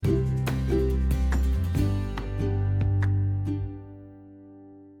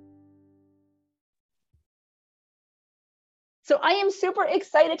So I am super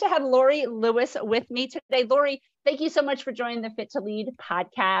excited to have Lori Lewis with me today. Lori, thank you so much for joining the Fit to Lead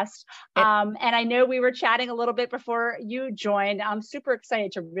podcast. It, And I know we were chatting a little bit before you joined. I'm super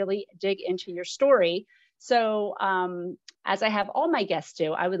excited to really dig into your story. So as I have all my guests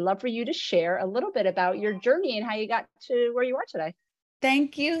do, I would love for you to share a little bit about your journey and how you got to where you are today.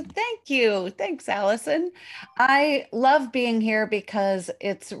 Thank you. Thank you. Thanks, Allison. I love being here because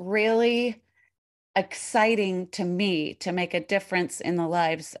it's really exciting to me to make a difference in the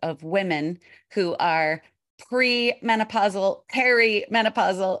lives of women who are pre-menopausal,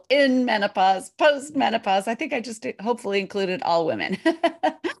 peri-menopausal, in menopause, post-menopause. I think I just hopefully included all women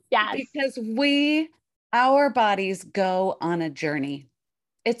Yes. because our bodies go on a journey.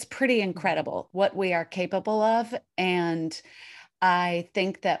 It's pretty incredible what we are capable of. And I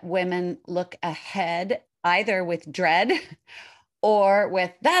think that women look ahead either with dread or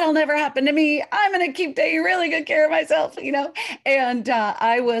with that'll never happen to me. I'm going to keep taking really good care of myself. And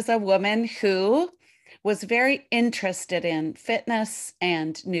I was a woman who was very interested in fitness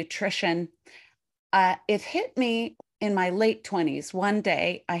and nutrition. It hit me in my late 20s. One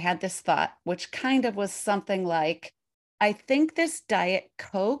day I had this thought, which kind of was something like, I think this Diet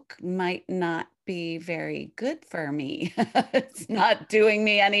Coke might not be very good for me. It's not doing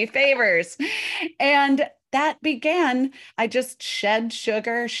me any favors. And that began, I just shed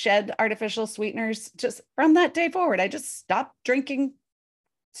sugar, shed artificial sweeteners. Just from that day forward, I just stopped drinking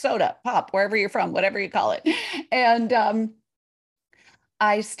soda, pop, wherever you're from, whatever you call it. And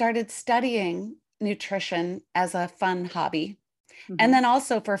I started studying nutrition as a fun hobby. And then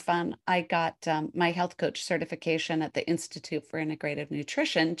also for fun, I got my health coach certification at the Institute for Integrative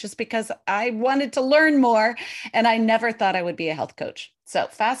Nutrition just because I wanted to learn more and I never thought I would be a health coach. So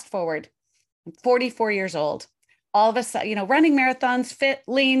fast forward, I'm 44 years old. All of a sudden, running marathons, fit,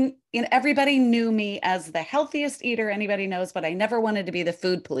 lean, everybody knew me as the healthiest eater anybody knows, but I never wanted to be the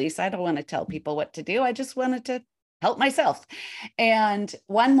food police. I don't want to tell people what to do. I just wanted to help myself. And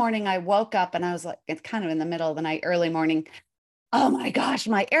one morning I woke up and I was like, it's kind of in the middle of the night, early morning. Oh my gosh,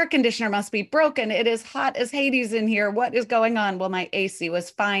 my air conditioner must be broken. It is hot as Hades in here. What is going on? Well, my AC was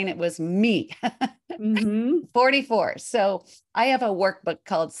fine. It was me. 44. So I have a workbook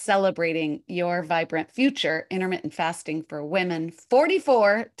called Celebrating Your Vibrant Future, Intermittent Fasting for Women,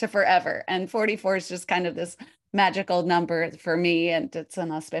 44 to forever. And 44 is just kind of this magical number for me, and it's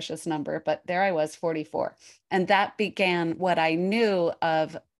an auspicious number. But there I was, 44. And that began what I knew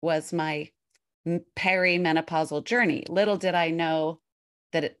of was my perimenopausal journey. Little did I know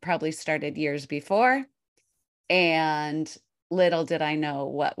that it probably started years before, and little did I know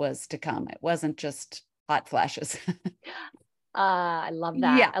what was to come. It wasn't just hot flashes. I love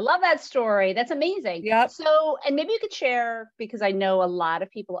that. Yeah. I love that story. That's amazing. Yep. So, and maybe you could share, because I know a lot of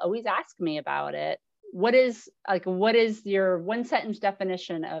people always ask me about it. What is your one sentence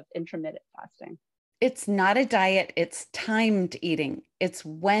definition of intermittent fasting? It's not a diet, it's timed eating. It's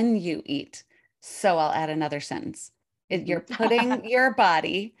when you eat. So I'll add another sentence. You're putting your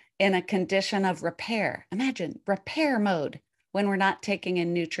body in a condition of repair. Imagine repair mode when we're not taking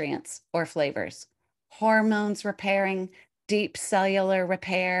in nutrients or flavors. Hormones repairing, deep cellular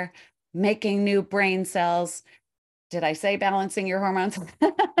repair, making new brain cells. Did I say balancing your hormones?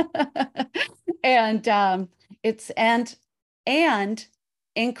 And and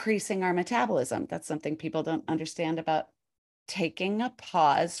increasing our metabolism. That's something people don't understand about taking a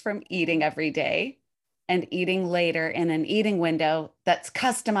pause from eating every day and eating later in an eating window that's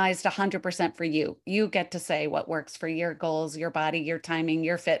customized 100% for you. You get to say what works for your goals, your body, your timing,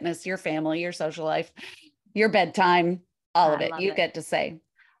 your fitness, your family, your social life, your bedtime, all of it. You get to say.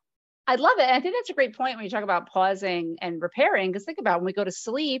 I love it. And I think that's a great point when you talk about pausing and repairing, because think about when we go to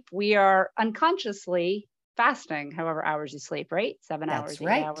sleep, we are unconsciously fasting however hours you sleep, right? 7 hours, That's 8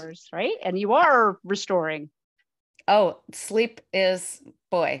 right. hours, right? And you are restoring. Oh, sleep is,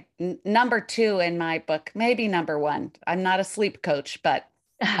 boy, number 2 in my book, maybe number 1. I'm not a sleep coach, but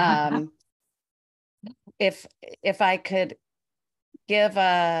if I could give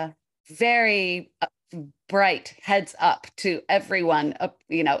a very bright heads up to everyone,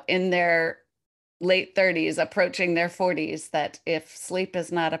 in their late 30s, approaching their 40s, that if sleep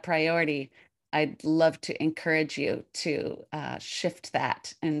is not a priority, I'd love to encourage you to shift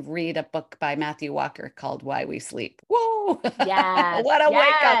that and read a book by Matthew Walker called Why We Sleep. Whoa! Yes. What a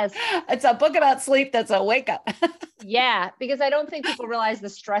wake up. Yes. It's a book about sleep that's a wake up. Yeah, because I don't think people realize the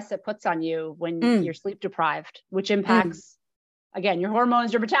stress it puts on you when you're sleep deprived, which impacts, again, your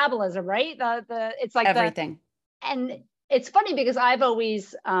hormones, your metabolism, right? It's like everything. And it's funny because I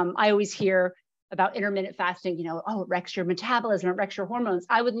always hear about intermittent fasting, oh, it wrecks your metabolism, it wrecks your hormones.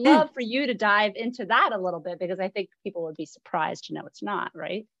 I would love for you to dive into that a little bit, because I think people would be surprised to know it's not,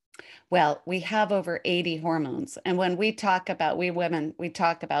 right? Well, we have over 80 hormones. And when we talk about, we women, we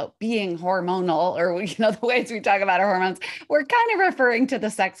talk about being hormonal, or, the ways we talk about our hormones, we're kind of referring to the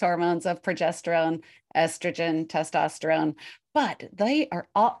sex hormones of progesterone, estrogen, testosterone, but they are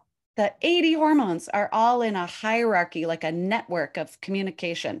all, the 80 hormones are all in a hierarchy, like a network of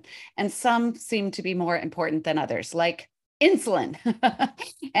communication. And some seem to be more important than others, like insulin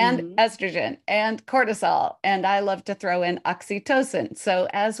and estrogen and cortisol. And I love to throw in oxytocin. So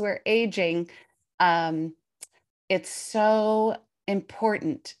as we're aging, it's so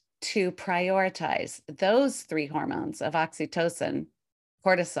important to prioritize those three hormones of oxytocin,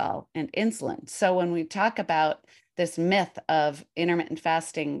 cortisol, and insulin. So when we talk about this myth of intermittent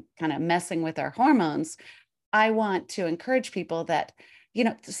fasting kind of messing with our hormones, I want to encourage people that,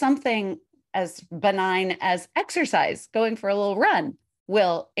 something as benign as exercise, going for a little run,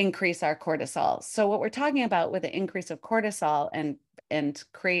 will increase our cortisol. So what we're talking about with the increase of cortisol and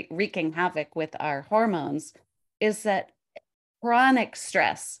wreaking havoc with our hormones is that chronic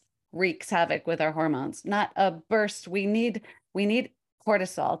stress wreaks havoc with our hormones, not a burst. We need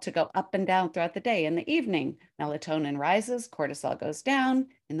cortisol to go up and down throughout the day. In the evening, melatonin rises, cortisol goes down.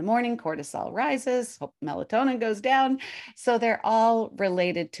 In the morning, cortisol rises, melatonin goes down. So they're all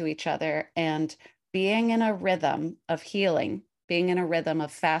related to each other. And being in a rhythm of healing, being in a rhythm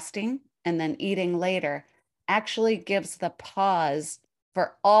of fasting and then eating later actually gives the pause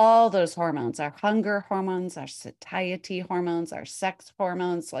for all those hormones, our hunger hormones, our satiety hormones, our sex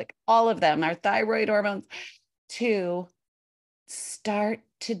hormones, like all of them, our thyroid hormones, to start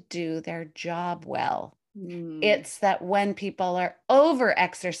to do their job well. It's that when people are over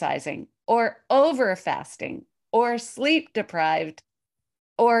exercising or over fasting or sleep deprived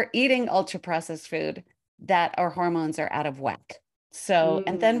or eating ultra processed food, that our hormones are out of whack. So,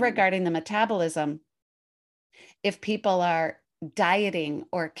 and then regarding the metabolism, if people are dieting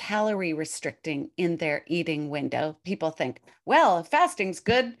or calorie restricting in their eating window, people think, well, if fasting's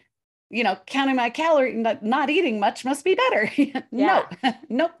good, counting my calorie, not eating much must be better. No,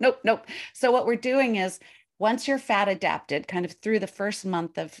 nope. So what we're doing is, once you're fat adapted, kind of through the first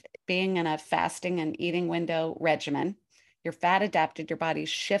month of being in a fasting and eating window regimen, you're fat adapted, your body's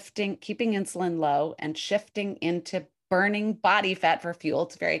shifting, keeping insulin low and shifting into burning body fat for fuel.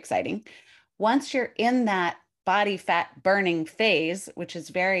 It's very exciting. Once you're in that body fat burning phase, which is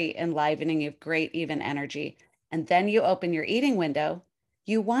very enlivening, you have great even energy, and then you open your eating window,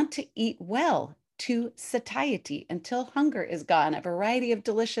 you want to eat well to satiety until hunger is gone, a variety of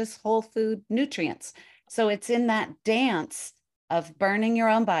delicious whole food nutrients. So it's in that dance of burning your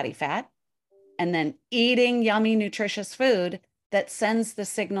own body fat and then eating yummy, nutritious food that sends the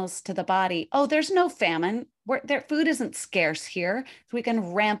signals to the body, oh, there's no famine. Their food isn't scarce here. So we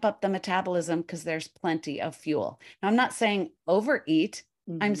can ramp up the metabolism because there's plenty of fuel. Now, I'm not saying overeat.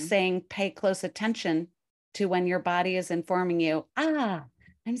 I'm saying pay close attention to when your body is informing you,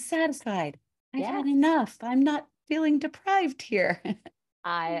 I'm satisfied. I've had enough. I'm not feeling deprived here.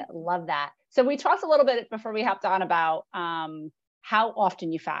 I love that. So we talked a little bit before we hopped on about how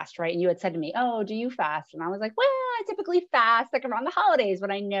often you fast, right? And you had said to me, oh, do you fast? And I was like, well, I typically fast like around the holidays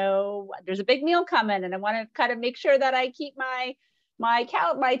when I know there's a big meal coming and I want to kind of make sure that I keep my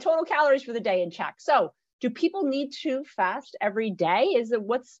total calories for the day in check. So do people need to fast every day? Is it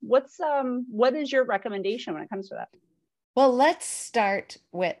what is your recommendation when it comes to that? Well, let's start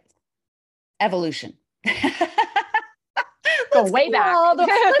with evolution. Go way back.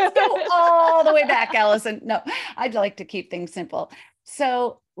 Let's go all the way back, Allison. No, I'd like to keep things simple.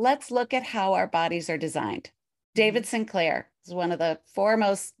 So let's look at how our bodies are designed. David Sinclair is one of the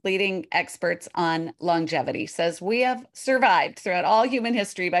foremost leading experts on longevity, says we have survived throughout all human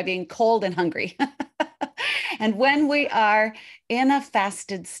history by being cold and hungry. And when we are in a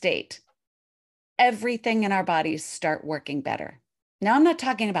fasted state, everything in our bodies start working better. Now, I'm not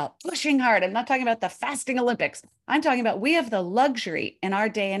talking about pushing hard. I'm not talking about the fasting Olympics. I'm talking about we have the luxury in our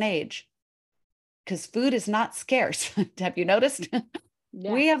day and age, because food is not scarce. Have you noticed?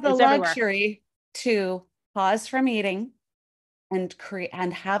 Yeah, we have the luxury to pause from eating and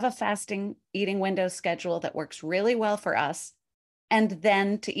have a fasting eating window schedule that works really well for us, and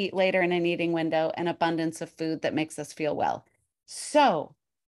then to eat later in an eating window, an abundance of food that makes us feel well. So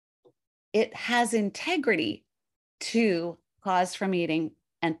it has integrity to pause from eating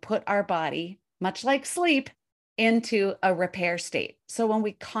and put our body, much like sleep, into a repair state. So when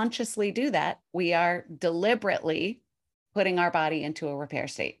we consciously do that, we are deliberately putting our body into a repair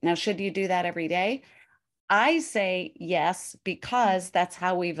state. Now, should you do that every day? I say yes, because that's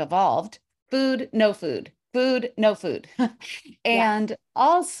how we've evolved. food, no food, food, no food. And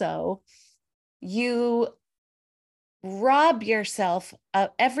also you rob yourself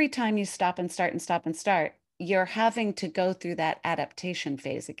every time you stop and start and stop and start, you're having to go through that adaptation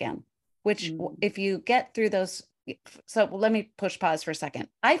phase again, which if you get through those, so let me push pause for a second.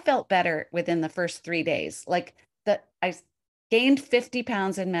 I felt better within the first 3 days. Like I gained 50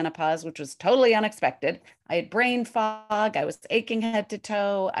 pounds in menopause, which was totally unexpected. I had brain fog. I was aching head to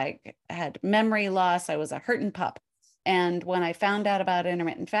toe. I had memory loss. I was a hurting pup. And when I found out about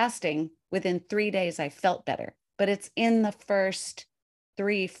intermittent fasting, within 3 days, I felt better. But it's in the first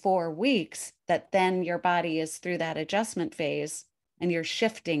 3-4 weeks that then your body is through that adjustment phase and you're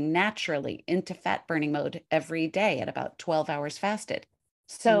shifting naturally into fat burning mode every day at about 12 hours fasted.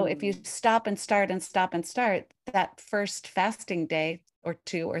 So if you stop and start and stop and start, that first fasting day or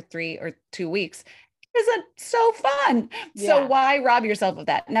 2 or 3 or 2 weeks isn't so fun. So why rob yourself of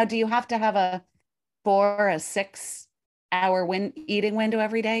that? Now, do you have to have a 4 or 6 hour eating window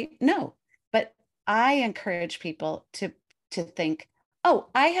every day? No. But I encourage people to think, oh,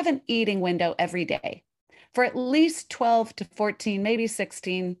 I have an eating window every day for at least 12 to 14, maybe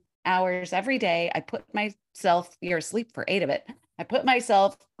 16 hours every day. I put myself, you're asleep for 8 of it. I put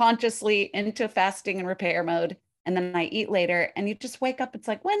myself consciously into fasting and repair mode, and then I eat later. And you just wake up. It's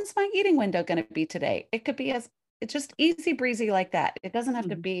like, when's my eating window going to be today? It could be it's just easy breezy like that. It doesn't have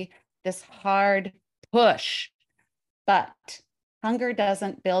to be this hard push, but hunger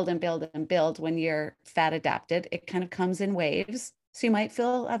doesn't build and build and build when you're fat adapted. It kind of comes in waves. So you might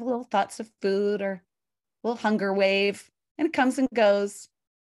have little thoughts of food or a little hunger wave, and it comes and goes.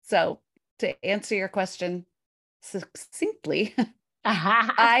 So to answer your question succinctly,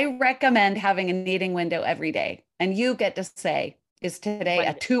 I recommend having an eating window every day. And you get to say, is today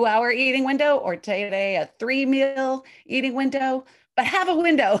a 2-hour eating window or today a 3-meal eating window? But have a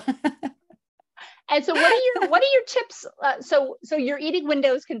window. And so what are your tips? So your eating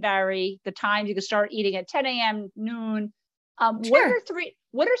windows can vary. The times you can start eating at 10 a.m., noon. Sure.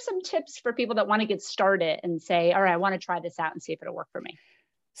 What are some tips for people that want to get started and say, all right, I want to try this out and see if it'll work for me?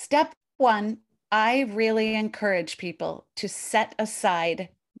 Step 1, I really encourage people to set aside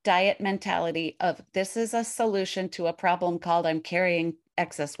diet mentality of this is a solution to a problem called I'm carrying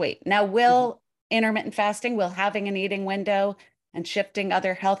excess weight. Now, will intermittent fasting, will having an eating window and shifting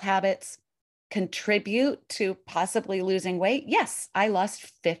other health habits contribute to possibly losing weight? Yes, I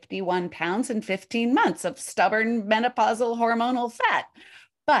lost 51 pounds in 15 months of stubborn menopausal hormonal fat.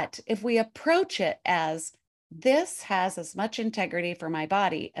 But if we approach it as this has as much integrity for my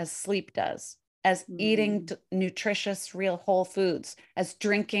body as sleep does, as eating nutritious, real whole foods, as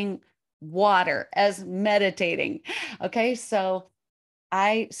drinking water, as meditating. Okay, so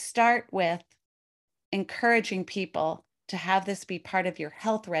I start with encouraging people to have this be part of your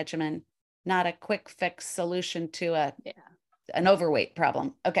health regimen, not a quick fix solution to an overweight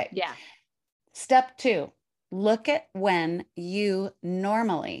problem. Okay. Yeah. Step 2, look at when you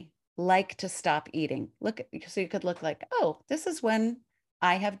normally like to stop eating. So you could look like, oh, this is when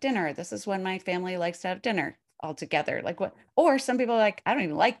I have dinner. This is when my family likes to have dinner all together. Like what? Or some people are like, I don't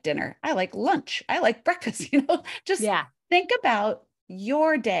even like dinner. I like lunch. I like breakfast. Just think about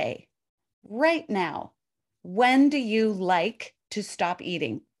your day right now. When do you like to stop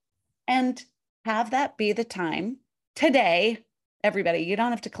eating? And have that be the time today. Everybody, you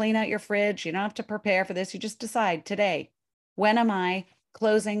don't have to clean out your fridge. You don't have to prepare for this. You just decide today, when am I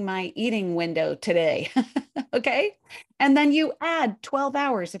closing my eating window today? Okay. And then you add 12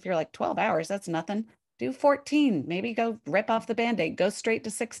 hours. If you're like 12 hours, that's nothing. Do 14, maybe go rip off the Band-Aid, go straight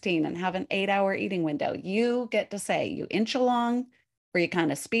to 16 and have an 8-hour eating window. You get to say, you inch along or you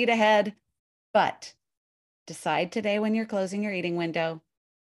kind of speed ahead, but decide today when you're closing your eating window.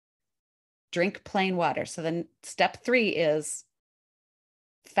 Drink plain water. So then step 3 is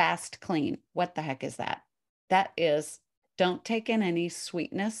fast clean. What the heck is that? That is, don't take in any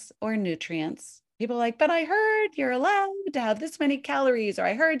sweetness or nutrients. People are like, but I heard you're allowed to have this many calories, or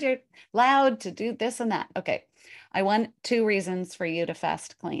I heard you're allowed to do this and that. Okay. I want 2 reasons for you to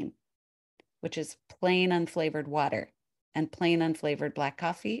fast clean, which is plain unflavored water and plain unflavored black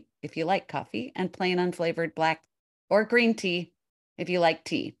coffee, if you like coffee, and plain unflavored black or green tea, if you like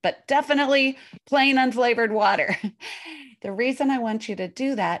tea, but definitely plain unflavored water. The reason I want you to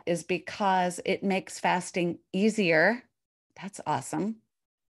do that is because it makes fasting easier. That's awesome.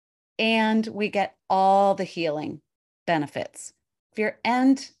 And we get all the healing benefits.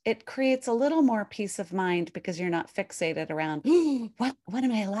 And it creates a little more peace of mind because you're not fixated around, what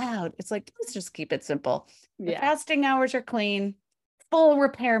am I allowed? It's like, let's just keep it simple. The fasting hours are clean, full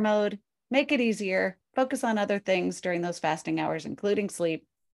repair mode, make it easier, focus on other things during those fasting hours, including sleep.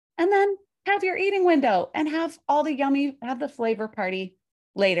 And then have your eating window and have all the yummy, have the flavor party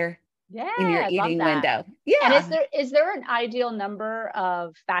later Yeah, in your I love eating that. window. And Yeah, is there an ideal number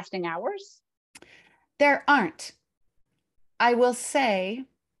of fasting hours? there aren't. I will say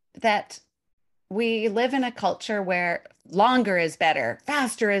that we live in a culture where longer is better,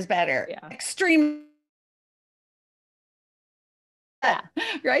 faster is better, Yeah. extreme, Yeah.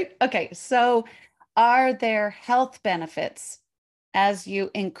 right? Okay, so are there health benefits as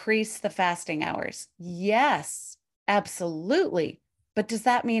you increase the fasting hours? Yes, absolutely. But does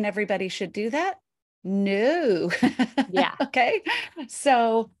that mean everybody should do that? No. Yeah. Okay.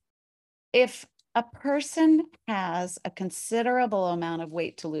 So if a person has a considerable amount of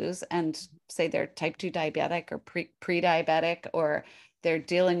weight to lose and say they're type 2 diabetic or pre-diabetic, or they're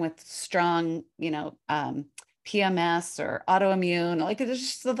dealing with strong, PMS or autoimmune, like it's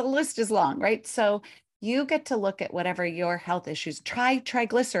just, so the list is long, right? So you get to look at whatever your health issues, try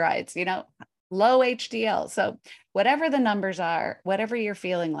triglycerides, low HDL. So whatever the numbers are, whatever you're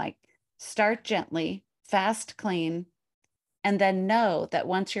feeling like, start gently, fast, clean, and then know that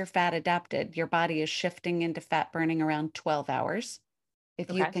once you're fat adapted, your body is shifting into fat burning around 12 hours.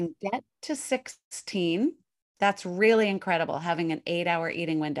 If you Okay. can get to 16, that's really incredible, having an 8-hour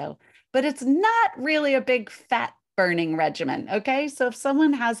eating window. But it's not really a big fat burning regimen. Okay. So if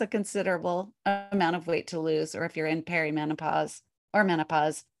someone has a considerable amount of weight to lose, or if you're in perimenopause or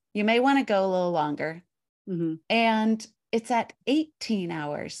menopause, you may want to go a little longer. Mm-hmm. And it's at 18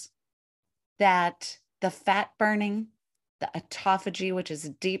 hours that the fat burning, the autophagy, which is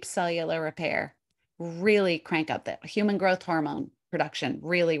deep cellular repair, really crank up. The human growth hormone production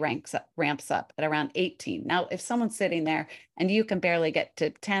really ramps up at around 18. Now, if someone's sitting there and you can barely get to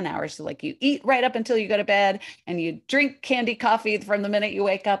 10 hours, so like you eat right up until you go to bed and you drink candy coffee from the minute you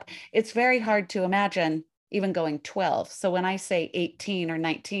wake up, it's very hard to imagine even going 12. So when I say 18 or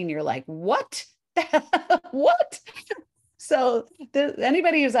 19, you're like, what? What? So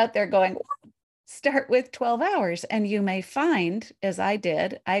anybody who's out there going, start with 12 hours. And you may find, as I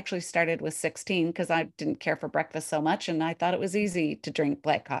did, I actually started with 16 because I didn't care for breakfast so much. And I thought it was easy to drink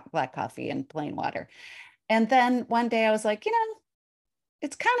black coffee and plain water. And then one day I was like,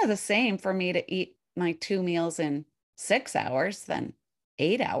 it's kind of the same for me to eat my 2 meals in 6 hours than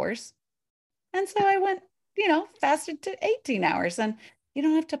 8 hours. And so I went, fasted to 18 hours. And you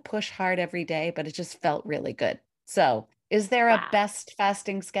don't have to push hard every day, but it just felt really good. So is there a Wow. best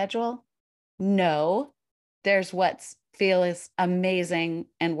fasting schedule? No, there's what's feels amazing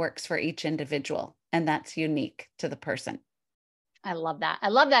and works for each individual, and that's unique to the person. I love that. I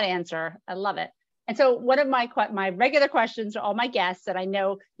love that answer. I love it. And so one of my regular questions to all my guests, that I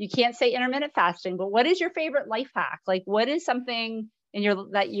know you can't say intermittent fasting, but what is your favorite life hack? Like, what is something in your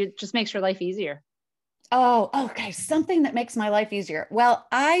that you just makes your life easier? Oh, okay. Something that makes my life easier. Well,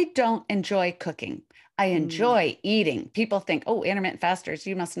 I don't enjoy cooking. I Mm. enjoy eating. People think, oh, intermittent fasters,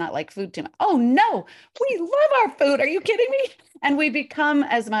 you must not like food too much. Oh no, we love our food. Are you kidding me? And we become,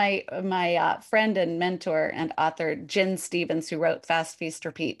 as my friend and mentor and author Jen Stevens, who wrote Fast Feast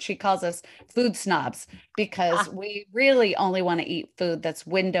Repeat, she calls us food snobs because Ah, we really only want to eat food that's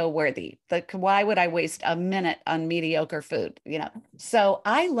window worthy. Like, why would I waste a minute on mediocre food? So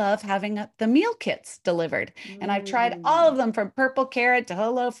I love having the meal kits delivered. And I've tried all mm. of them, from Purple Carrot to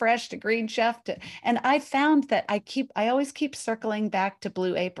Hello Fresh to Green Chef and I found that I always keep circling back to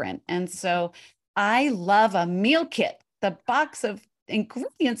Blue Apron. And so I love a meal kit. The box of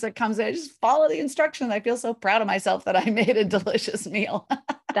ingredients that comes in, I just follow the instructions. I feel so proud of myself that I made a delicious meal.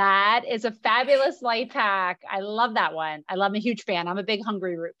 That is a fabulous life hack. I love that one. I'm a huge fan. I'm a big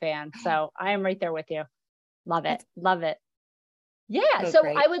Hungry Root fan. So I am right there with you. Love it. That's Love it. Yeah. so So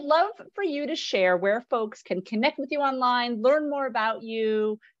I great. would love for you to share where folks can connect with you online, learn more about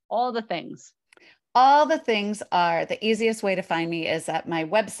you, all the things. All the things are the easiest way to find me is at my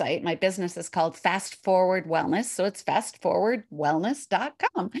website. My business is called Fast Forward Wellness. So it's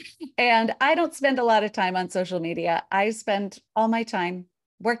fastforwardwellness.com. And I don't spend a lot of time on social media. I spend all my time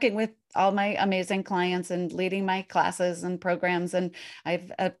working with all my amazing clients and leading my classes and programs. And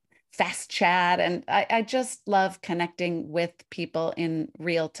I've a fast chat. And I just love connecting with people in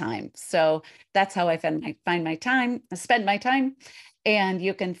real time. So that's how I find my time, spend my time. And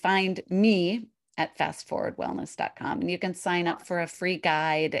you can find me at fastforwardwellness.com. And you can sign up for Awesome. a free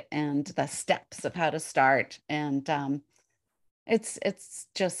guide and the steps of how to start. And it's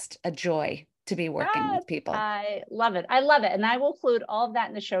just a joy to be working Ah, with people. I love it. I love it. And I will include all of that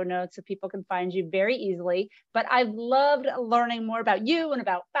in the show notes so people can find you very easily. But I've loved learning more about you and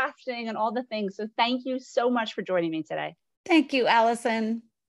about fasting and all the things. So thank you so much for joining me today. Thank you, Allison.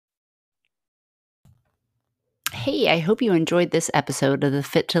 Hey, I hope you enjoyed this episode of the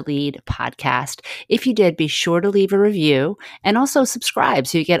Fit to Lead podcast. If you did, be sure to leave a review and also subscribe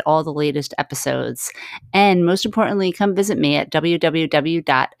so you get all the latest episodes. And most importantly, come visit me at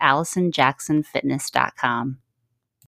www.AllisonJacksonFitness.com.